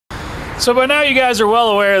So by now you guys are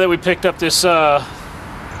well aware that we picked up this bad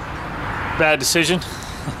decision.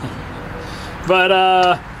 But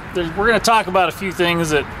we're going to talk about a few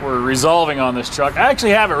things that we're resolving on this truck. I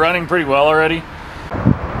actually have it running pretty well already.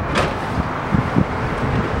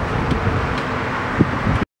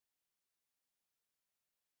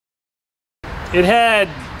 It had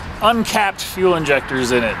uncapped fuel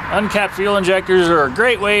injectors in it. Uncapped fuel injectors are a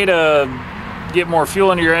great way to get more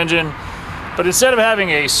fuel into your engine, but instead of having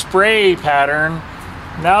a spray pattern,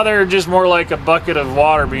 now they're just more like a bucket of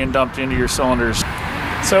water being dumped into your cylinders.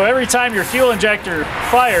 So every time your fuel injector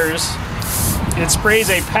fires, it sprays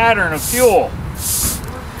a pattern of fuel.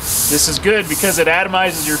 This is good because it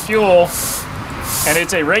atomizes your fuel, and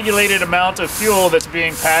it's a regulated amount of fuel that's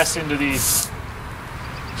being passed into the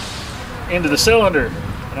cylinder.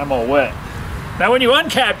 And I'm all wet. Now when you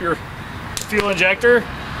uncap your fuel injector,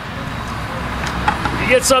 you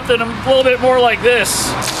get something a little bit more like this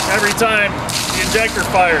every time the injector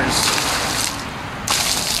fires.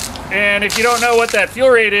 And if you don't know what that fuel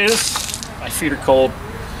rate is, my feet are cold.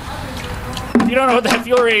 If you don't know what that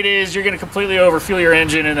fuel rate is, you're going to completely overfuel your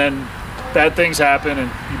engine, and then bad things happen and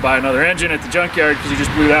you buy another engine at the junkyard because you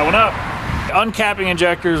just blew that one up. Uncapping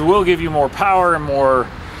injectors will give you more power and more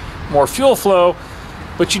fuel flow,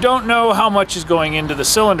 but you don't know how much is going into the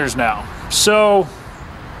cylinders now. So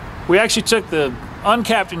we actually took the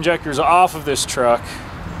uncapped injectors off of this truck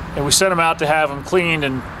and we sent them out to have them cleaned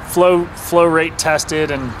and flow rate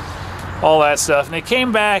tested and all that stuff, and they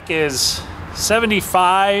came back as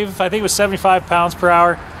 75, I think it was 75 pounds per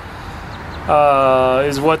hour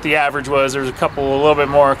is what the average was. There's a couple a little bit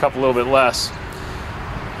more, a couple a little bit less,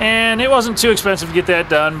 and it wasn't too expensive to get that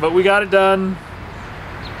done, but we got it done.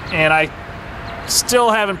 And I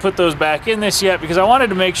still haven't put those back in this yet because I wanted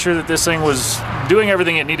to make sure that this thing was doing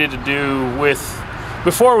everything it needed to do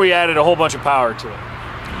before we added a whole bunch of power to it.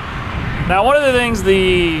 Now, one of the things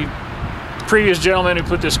the previous gentleman who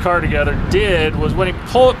put this car together did was when he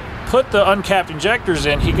put the uncapped injectors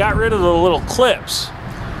in, he got rid of the little clips.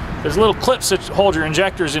 There's little clips that hold your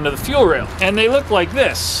injectors into the fuel rail, and they look like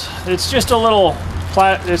this. It's just a little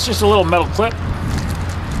metal clip.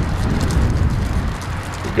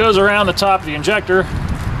 It goes around the top of the injector.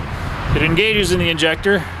 It engages in the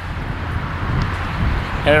injector,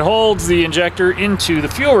 and it holds the injector into the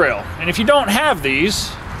fuel rail. And if you don't have these,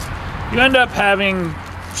 you end up having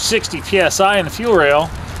 60 psi in the fuel rail,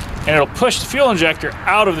 and it'll push the fuel injector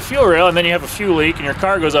out of the fuel rail, and then you have a fuel leak and your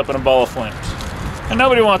car goes up in a ball of flames. And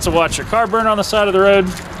nobody wants to watch your car burn on the side of the road.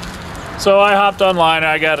 So I hopped online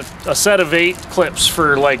and I got a set of 8 clips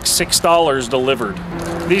for like $6 delivered.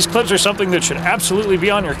 These clips are something that should absolutely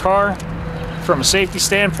be on your car from a safety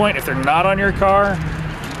standpoint. If they're not on your car,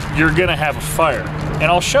 you're gonna have a fire. And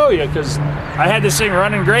I'll show you, because I had this thing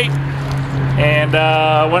running great, and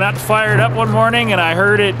went out to fire it up one morning and I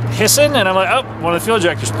heard it hissing, and I'm like, oh, one of the fuel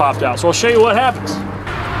injectors popped out. So I'll show you what happens.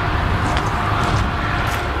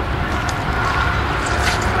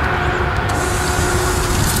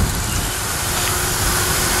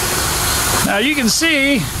 Now you can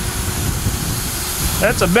see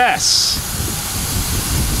that's a mess.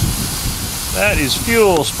 That is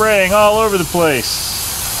fuel spraying all over the place.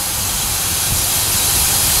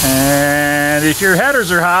 And if your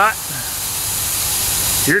headers are hot,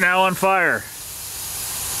 you're now on fire.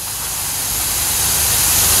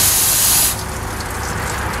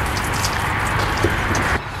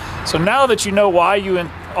 So now that you know why you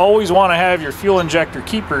always want to have your fuel injector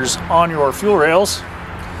keepers on your fuel rails,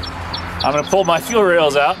 I'm going to pull my fuel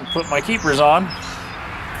rails out and put my keepers on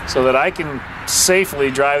so that I can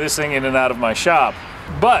safely drive this thing in and out of my shop.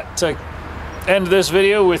 But to end this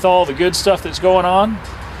video with all the good stuff that's going on,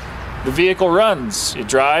 the vehicle runs, it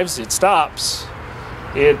drives, it stops,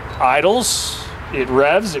 it idles, it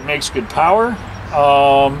revs, it makes good power.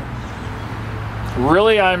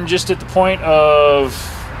 Really, I'm just at the point of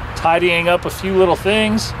tidying up a few little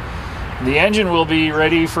things. The engine will be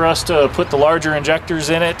ready for us to put the larger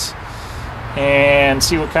injectors in it and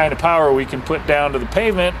see what kind of power we can put down to the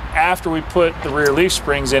pavement after we put the rear leaf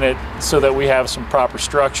springs in it, so that we have some proper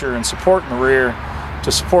structure and support in the rear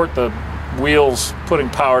to support the wheels putting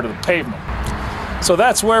power to the pavement. So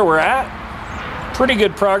that's where we're at. Pretty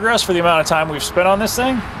good progress for the amount of time we've spent on this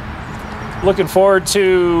thing. Looking forward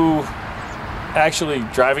to actually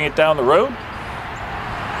driving it down the road.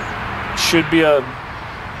 Should be a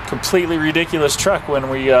completely ridiculous truck when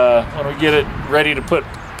we get it ready to put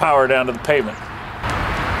power down to the pavement.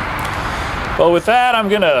 Well, with that, I'm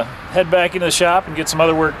gonna head back into the shop and get some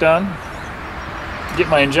other work done. Get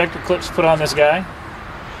my injector clips put on this guy,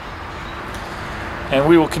 and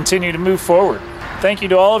we will continue to move forward. Thank you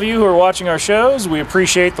to all of you who are watching our shows. We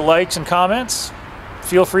appreciate the likes and comments.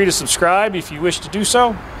 Feel free to subscribe if you wish to do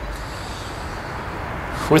so.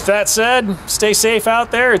 With that said, stay safe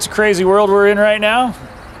out there. It's a crazy world we're in right now.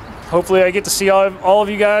 Hopefully I get to see all of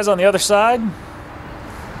you guys on the other side.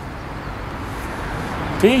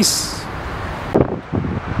 Peace.